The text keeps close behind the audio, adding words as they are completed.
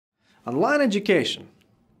Online education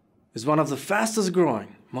is one of the fastest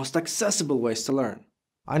growing, most accessible ways to learn.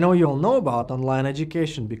 I know you all know about online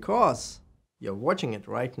education because you're watching it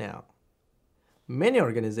right now. Many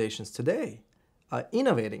organizations today are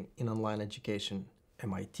innovating in online education.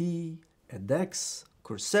 MIT, edX,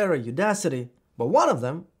 Coursera, Udacity, but one of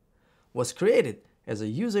them was created as a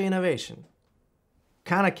user innovation,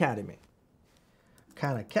 Khan Academy.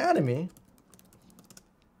 Khan Academy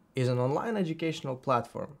is an online educational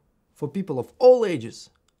platform for people of all ages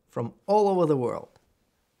from all over the world.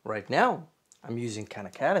 Right now, I'm using Khan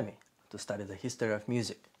Academy to study the history of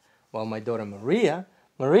music, while my daughter Maria,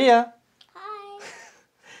 Hi.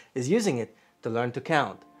 is using it to learn to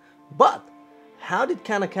count. But how did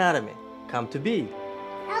Khan Academy come to be?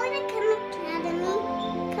 How did Khan Academy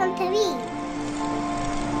come to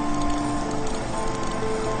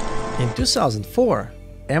be? In 2004,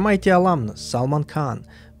 MIT alumnus Salman Khan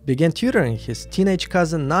began tutoring his teenage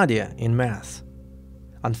cousin Nadia in math.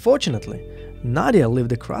 Unfortunately, Nadia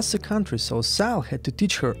lived across the country, so Sal had to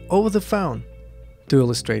teach her over the phone. To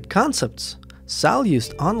illustrate concepts, Sal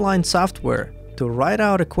used online software to write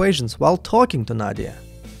out equations while talking to Nadia.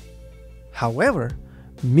 However,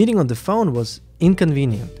 meeting on the phone was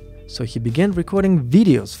inconvenient, so he began recording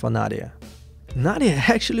videos for Nadia. Nadia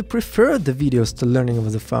actually preferred the videos to learning over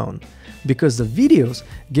the phone, because the videos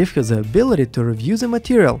gave her the ability to review the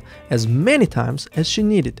material as many times as she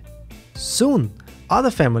needed. Soon,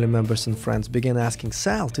 other family members and friends began asking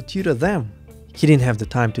Sal to tutor them. He didn't have the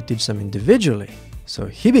time to teach them individually, so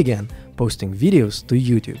he began posting videos to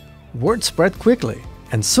YouTube. Word spread quickly,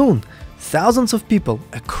 and soon, thousands of people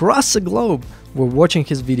across the globe were watching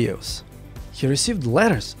his videos. He received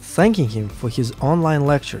letters thanking him for his online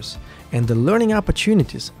lectures and the learning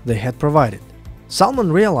opportunities they had provided.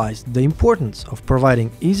 Salman realized the importance of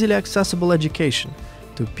providing easily accessible education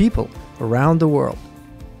to people around the world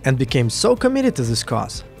and became so committed to this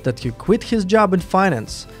cause that he quit his job in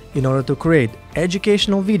finance in order to create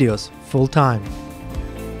educational videos full-time.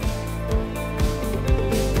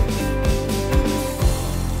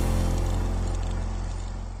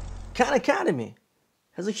 Khan Academy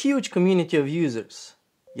has a huge community of users,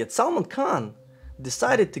 yet Salman Khan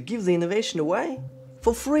decided to give the innovation away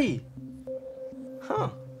for free. Huh.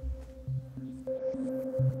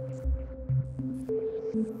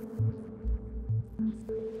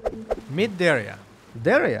 Meet Derya.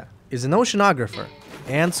 Derya is an oceanographer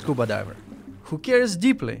and scuba diver who cares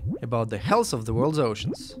deeply about the health of the world's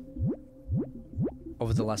oceans.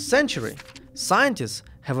 Over the last century, scientists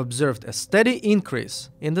have observed a steady increase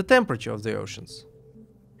in the temperature of the oceans.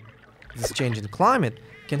 This change in climate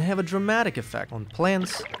can have a dramatic effect on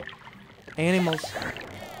plants, animals,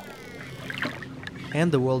 and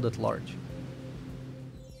the world at large.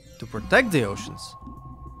 To protect the oceans,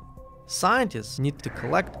 scientists need to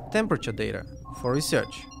collect temperature data for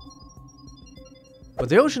research. But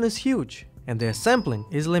the ocean is huge and their sampling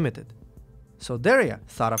is limited. So Derya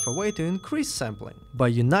thought of a way to increase sampling by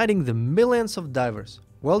uniting the millions of divers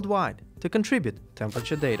worldwide to contribute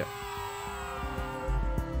temperature data.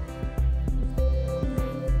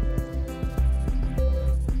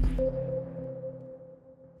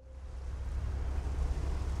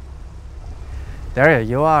 Derya,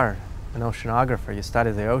 you are an oceanographer, you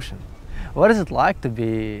study the ocean. What is it like to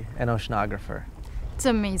be an oceanographer? It's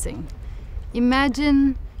amazing.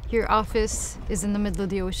 Imagine your office is in the middle of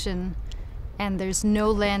the ocean and there's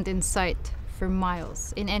no land in sight for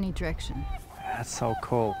miles in any direction. That's so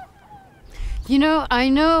cool. You know, I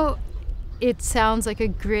know it sounds like a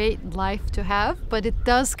great life to have, but it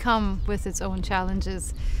does come with its own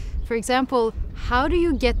challenges. For example, how do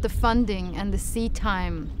you get the funding and the seat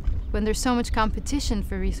time when there's so much competition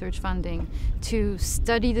for research funding to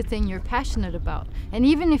study the thing you're passionate about? And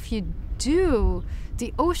even if you do,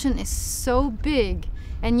 the ocean is so big,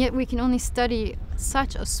 and yet we can only study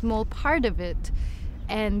such a small part of it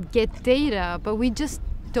and get data, but we just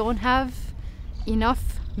don't have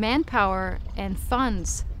enough manpower and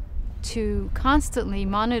funds to constantly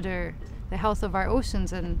monitor the health of our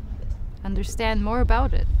oceans and understand more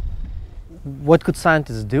about it. What could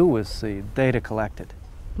scientists do with the data collected?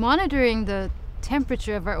 Monitoring the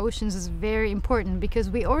temperature of our oceans is very important because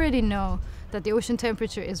we already know that the ocean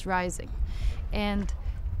temperature is rising. And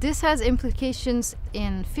this has implications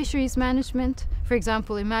in fisheries management. For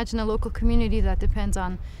example, imagine a local community that depends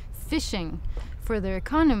on fishing for their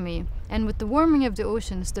economy. And with the warming of the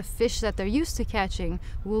oceans, the fish that they're used to catching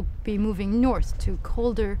will be moving north to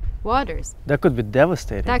colder waters. That could be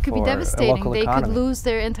devastating. That could be devastating. They economy. could lose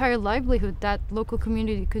their entire livelihood. That local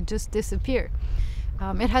community could just disappear.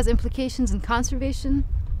 It has implications in conservation.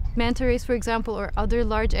 Manta rays, for example, or other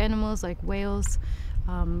large animals like whales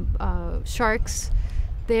sharks,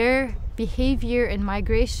 their behavior and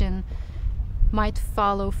migration might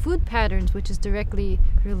follow food patterns, which is directly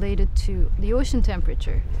related to the ocean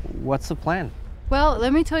temperature. What's the plan? Well,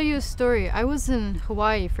 let me tell you a story. I was in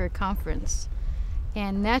Hawaii for a conference,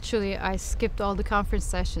 and naturally I skipped all the conference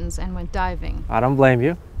sessions and went diving. I don't blame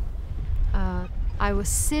you. I was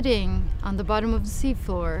sitting on the bottom of the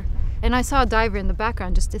seafloor, and I saw a diver in the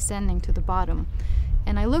background just descending to the bottom.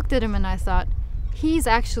 And I looked at him and I thought, he's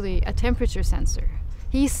actually a temperature sensor.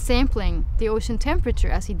 He's sampling the ocean temperature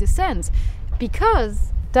as he descends,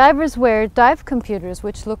 because divers wear dive computers,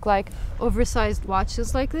 which look like oversized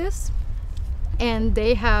watches like this, and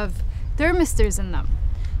they have thermistors in them.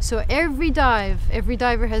 So every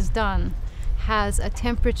diver has done has a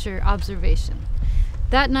temperature observation.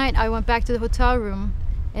 That night I went back to the hotel room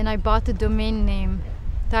and I bought the domain name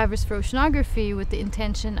Divers for Oceanography with the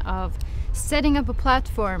intention of setting up a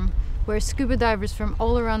platform where scuba divers from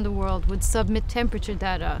all around the world would submit temperature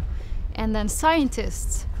data, and then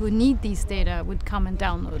scientists who need these data would come and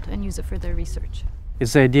download and use it for their research.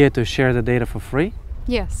 Is the idea to share the data for free?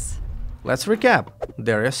 Yes. Let's recap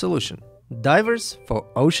Derya's solution. Divers for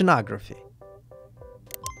Oceanography.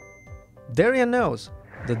 Derya knows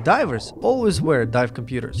that divers always wear dive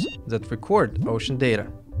computers that record ocean data,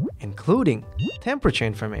 including temperature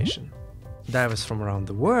information. Divers from around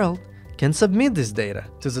the world can submit this data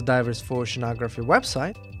to the Divers for Oceanography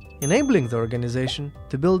website, enabling the organization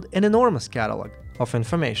to build an enormous catalog of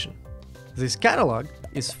information. This catalog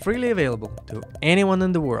is freely available to anyone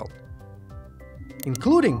in the world,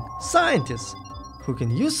 including scientists who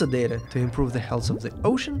can use the data to improve the health of the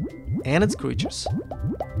ocean and its creatures.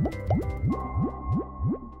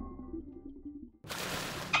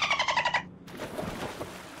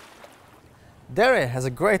 Derya has a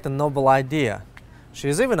great and noble idea. She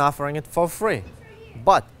is even offering it for free.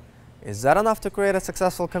 But is that enough to create a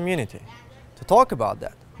successful community? To talk about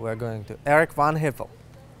that, we're going to Eric von Hippel.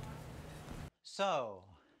 So,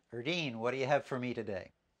 Erdine, what do you have for me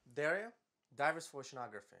today? Derya, Divers for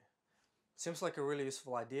Oceanography. Seems like a really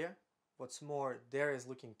useful idea. What's more, Derya is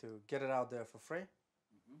looking to get it out there for free.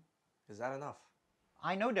 Is that enough?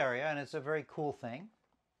 I know Derya, and it's a very cool thing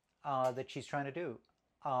that she's trying to do.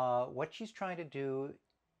 What she's trying to do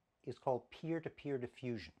is called peer-to-peer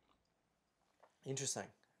diffusion. Interesting.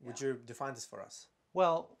 Would you define this for us?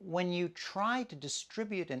 Well, when you try to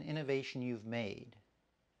distribute an innovation you've made,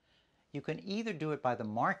 you can either do it by the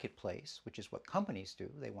marketplace, which is what companies do,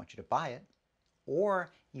 they want you to buy it,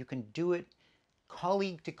 or you can do it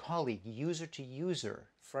colleague to colleague, user to user.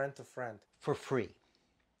 Friend to friend. For free.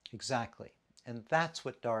 Exactly. And that's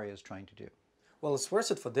what Derya is trying to do. Well, it's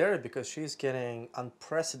worth it for Derya because she's getting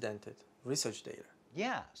unprecedented research data.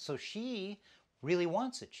 Yeah, so she really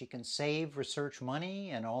wants it. She can save research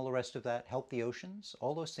money and all the rest of that, help the oceans,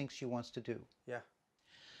 all those things she wants to do. Yeah.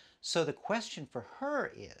 So the question for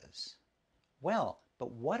her is, well,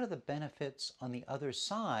 but what are the benefits on the other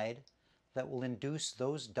side that will induce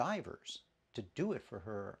those divers to do it for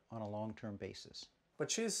her on a long-term basis? But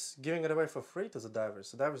she's giving it away for free to the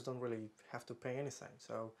divers. The divers don't really have to pay anything.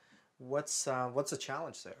 So what's the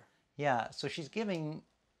challenge there? Yeah, so she's giving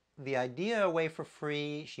the idea away for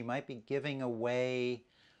free. She might be giving away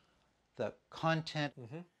the content,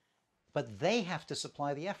 but they have to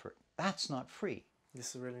supply the effort. That's not free.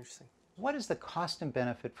 This is really interesting. What is the cost and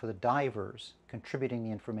benefit for the divers contributing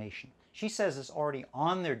the information? She says it's already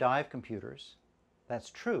on their dive computers. That's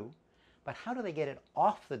true. But how do they get it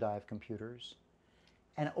off the dive computers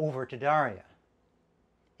and over to Derya?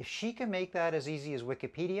 If she can make that as easy as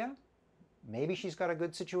Wikipedia, maybe she's got a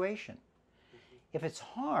good situation. If it's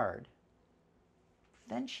hard,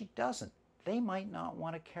 then she doesn't. They might not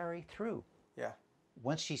want to carry through. Yeah.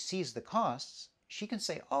 Once she sees the costs, she can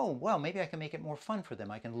say, oh, well, maybe I can make it more fun for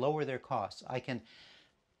them. I can lower their costs. I can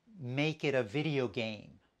make it a video game.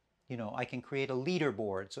 You know, I can create a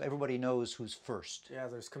leaderboard so everybody knows who's first. Yeah,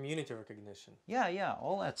 there's community recognition. Yeah,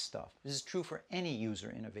 all that stuff. This is true for any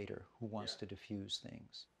user innovator who wants to diffuse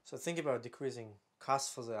things. So think about decreasing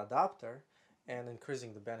costs for the adopter and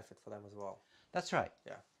increasing the benefit for them as well. That's right.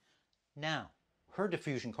 Yeah. Now, her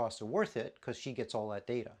diffusion costs are worth it because she gets all that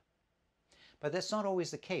data. But that's not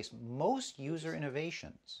always the case. Most user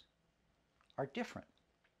innovations are different.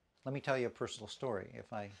 Let me tell you a personal story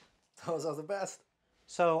if I... Those are the best.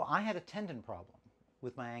 So I had a tendon problem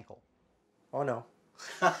with my ankle. Oh no.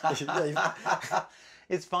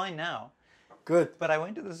 It's fine now. Good. But I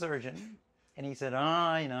went to the surgeon and he said,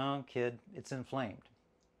 you know, kid, it's inflamed.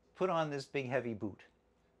 Put on this big heavy boot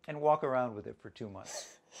and walk around with it for 2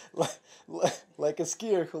 months. Like a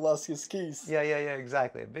skier who lost his skis. Yeah,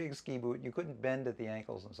 exactly. A big ski boot. You couldn't bend at the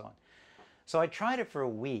ankles and so on. So I tried it for a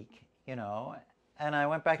week, you know, and I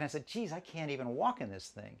went back and I said, geez, I can't even walk in this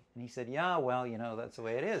thing. And he said, yeah, well, you know, that's the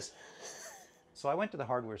way it is. So I went to the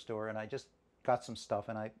hardware store and I just got some stuff,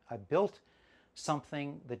 and I built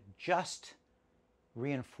something that just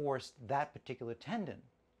reinforced that particular tendon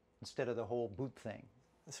instead of the whole boot thing.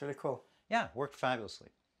 That's really cool. Yeah, worked fabulously.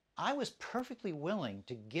 I was perfectly willing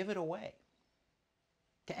to give it away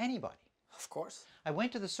to anybody. Of course. I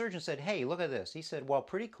went to the surgeon and said, hey, look at this. He said, well,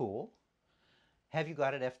 pretty cool. Have you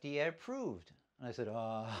got it FDA approved? And I said,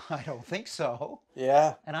 I don't think so.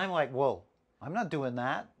 Yeah. And I'm like, well, I'm not doing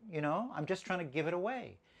that, you know, I'm just trying to give it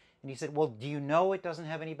away. And he said, well, do you know it doesn't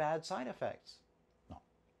have any bad side effects? No,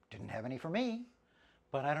 didn't have any for me,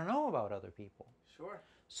 but I don't know about other people. Sure.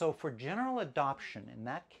 So for general adoption in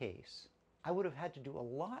that case, I would have had to do a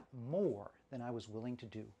lot more than I was willing to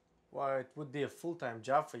do. Well, it would be a full-time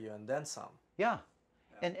job for you and then some. Yeah,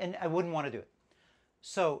 and I wouldn't want to do it.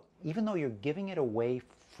 So even though you're giving it away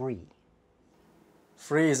free,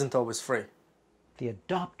 Free isn't always free. the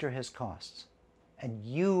adopter has costs, and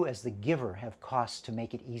you as the giver have costs to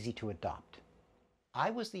make it easy to adopt.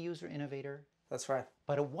 I was the user innovator, That's right.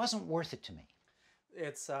 but it wasn't worth it to me.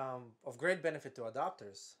 It's of great benefit to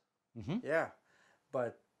adopters. Mm-hmm. Yeah,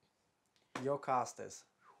 but your cost is.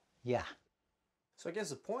 Yeah. So I guess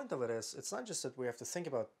the point of it is, it's not just that we have to think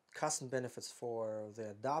about costs and benefits for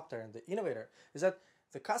the adopter and the innovator, is that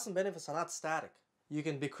the costs and benefits are not static. You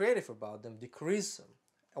can be creative about them, decrease them,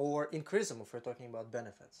 or increase them if we're talking about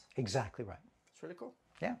benefits. Exactly right. It's really cool.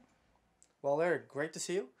 Yeah. Well, Eric, great to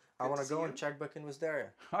see you. I want to go and check back in with Derya.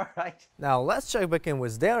 All right. Now let's check back in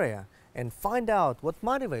with Derya and find out what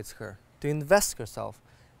motivates her to invest herself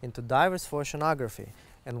into divers for oceanography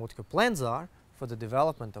and what her plans are for the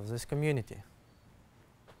development of this community.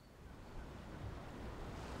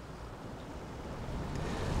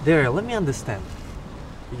 Derya, let me understand.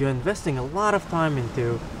 You're investing a lot of time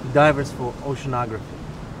into divers for oceanography,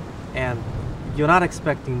 and you're not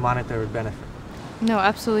expecting monetary benefit. No,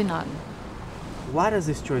 absolutely not. Why does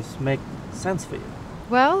this choice make sense for you?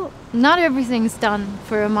 Well, not everything's done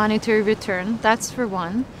for a monetary return, that's for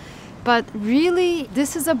one. But really,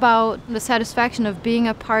 this is about the satisfaction of being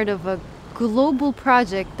a part of a global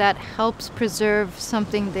project that helps preserve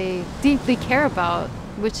something they deeply care about,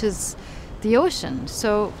 which is the ocean.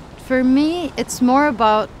 So for me, it's more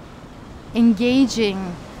about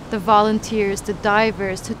engaging the volunteers, the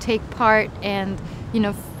divers, to take part and,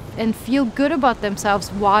 and feel good about themselves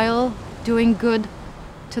while doing good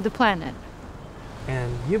to the planet.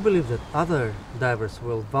 And you believe that other divers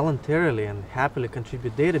will voluntarily and happily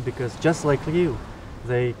contribute data because, just like you,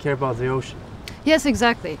 they care about the ocean. Yes,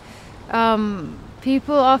 exactly.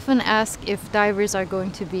 People often ask if divers are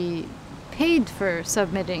going to be paid for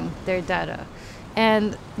submitting their data.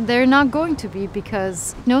 And they're not going to be,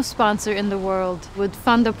 because no sponsor in the world would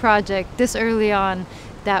fund a project this early on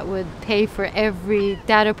that would pay for every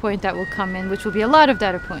data point that will come in, which will be a lot of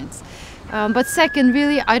data points. But second,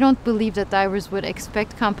 really, I don't believe that divers would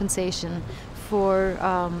expect compensation for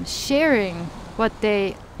sharing what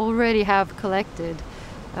they already have collected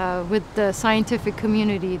with the scientific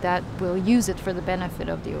community that will use it for the benefit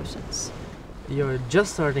of the oceans. You're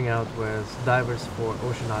just starting out with divers for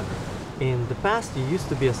oceanography. In the past, you used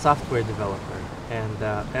to be a software developer, and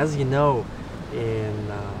as you know,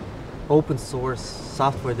 in open source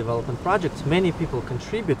software development projects, many people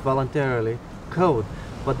contribute voluntarily code,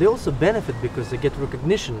 but they also benefit because they get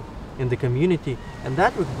recognition in the community, and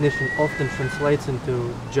that recognition often translates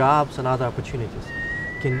into jobs and other opportunities.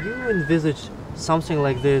 Can you envisage something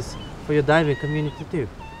like this for your diving community too?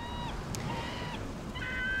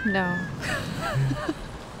 No.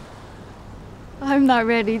 I'm not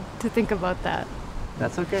ready to think about that.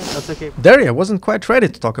 That's okay, that's okay. Derya wasn't quite ready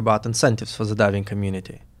to talk about incentives for the diving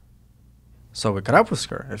community. So we caught up with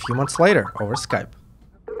her a few months later over Skype.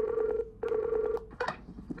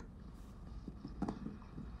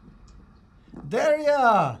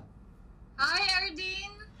 Derya! Hi,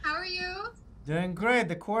 Erdine. How are you? Doing great,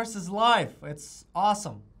 the course is live. It's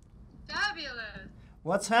awesome. Fabulous.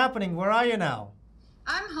 What's happening? Where are you now?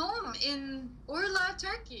 I'm home in Urla,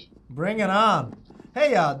 Turkey. Bring it on.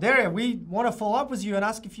 Hey, Derya, we want to follow up with you and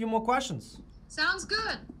ask a few more questions. Sounds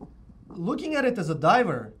good. Looking at it as a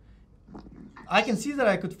diver, I can see that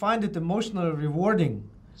I could find it emotionally rewarding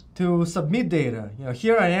to submit data.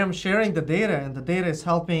 Here I am sharing the data, and the data is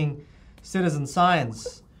helping citizen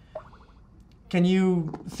science. Can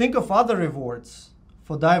you think of other rewards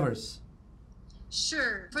for divers?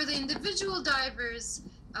 Sure. For the individual divers,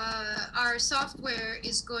 our software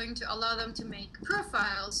is going to allow them to make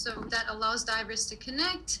profiles. So that allows divers to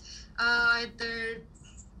connect, either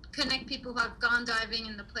connect people who have gone diving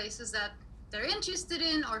in the places that they're interested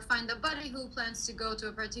in, or find a buddy who plans to go to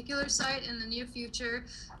a particular site in the near future,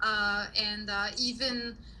 and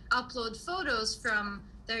even upload photos from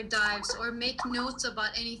their dives or make notes about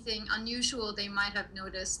anything unusual they might have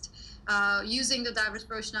noticed using the Divers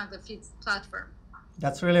for Oceanography platform.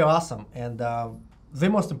 That's really awesome. And the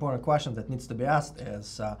most important question that needs to be asked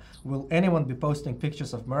is, will anyone be posting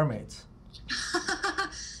pictures of mermaids?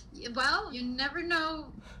 Well, you never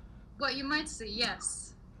know what you might see,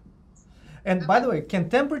 yes. And by the way, can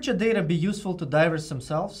temperature data be useful to divers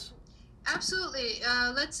themselves? Absolutely.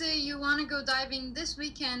 Let's say you want to go diving this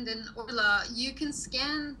weekend in Orla. You can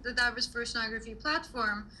scan the Divers for Oceanography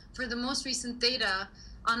platform for the most recent data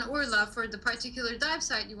on Orla for the particular dive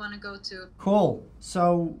site you want to go to. Cool.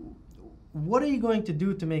 So what are you going to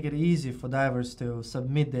do to make it easy for divers to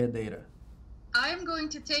submit their data? I'm going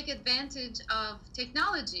to take advantage of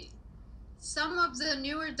technology. Some of the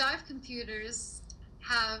newer dive computers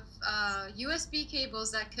have USB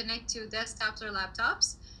cables that connect to desktops or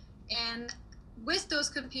laptops. And with those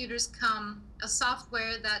computers come a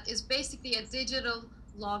software that is basically a digital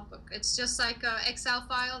logbook. It's just like an Excel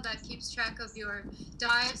file that keeps track of your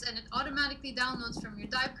dives, and it automatically downloads from your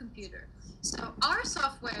dive computer. So our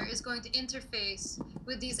software is going to interface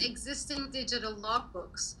with these existing digital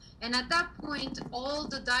logbooks. And at that point, all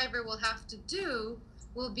the diver will have to do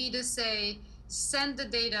will be to say, send the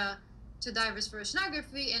data to Divers for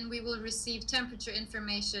Oceanography, and we will receive temperature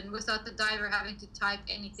information without the diver having to type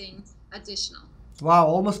anything additional. Wow,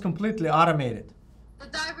 almost completely automated. The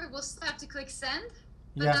diver will still have to click send,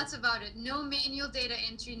 but Yeah. that's about it. No manual data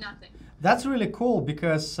entry, nothing. That's really cool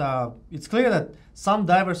because it's clear that some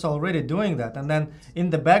divers are already doing that, and then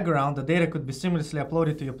in the background, the data could be seamlessly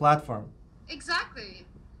uploaded to your platform. Exactly.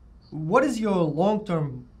 What is your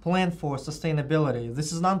long-term plan for sustainability?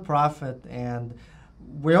 This is nonprofit, and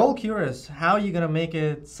we're all curious how you're going to make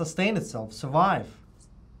it sustain itself, survive.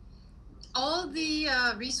 All the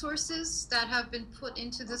resources that have been put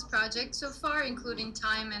into this project so far, including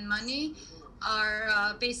time and money,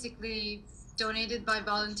 are basically donated by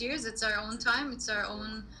volunteers. It's our own time, it's our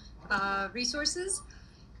own resources.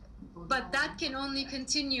 But that can only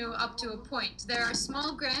continue up to a point. There are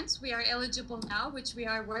small grants we are eligible now, which we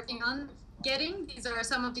are working on getting.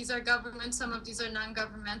 Some of these are government, some of these are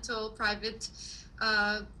non-governmental, private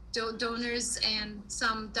donors, and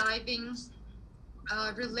some diving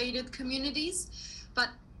related communities. But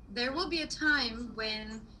there will be a time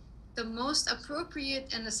when the most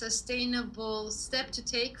appropriate and a sustainable step to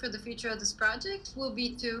take for the future of this project will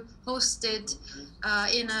be to host it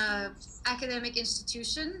in an academic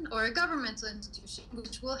institution or a governmental institution,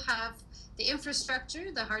 which will have the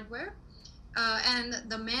infrastructure, the hardware, and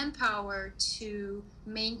the manpower to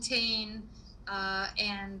maintain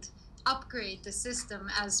and upgrade the system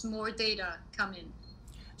as more data come in.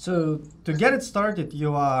 So to get it started,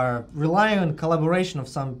 you are relying on collaboration of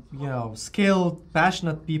some, skilled,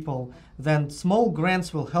 passionate people. Then small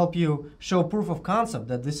grants will help you show proof of concept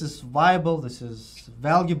that this is viable, this is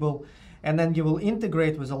valuable, and then you will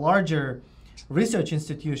integrate with a larger research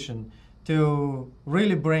institution to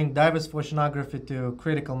really bring Divers for Oceanography to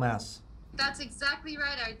critical mass. That's exactly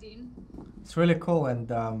right, Ardeen. It's really cool,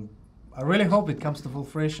 and I really hope it comes to full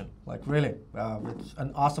fruition. Like really, it's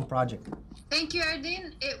an awesome project. Thank you,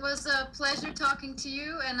 Ardeen. It was a pleasure talking to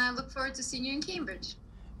you, and I look forward to seeing you in Cambridge.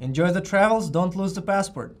 Enjoy the travels, don't lose the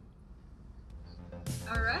passport.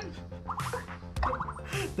 All right.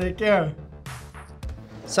 Take care.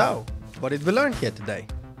 So, what did we learn here today?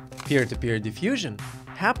 Peer-to-peer diffusion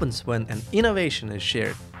happens when an innovation is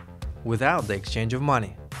shared without the exchange of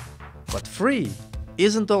money. But free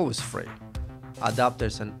isn't always free.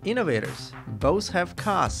 Adopters and innovators both have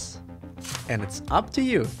costs, and it's up to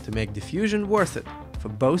you to make diffusion worth it for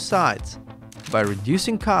both sides by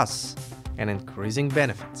reducing costs and increasing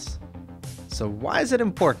benefits. So why is it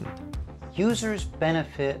important? Users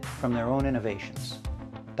benefit from their own innovations.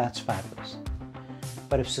 That's fabulous.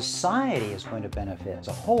 But if society is going to benefit as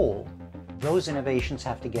a whole, those innovations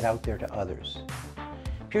have to get out there to others.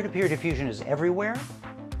 Peer-to-peer diffusion is everywhere.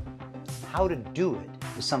 How to do it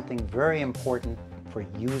is something very important for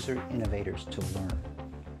user innovators to learn.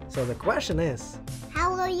 So the question is,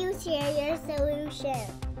 How will you share your solution?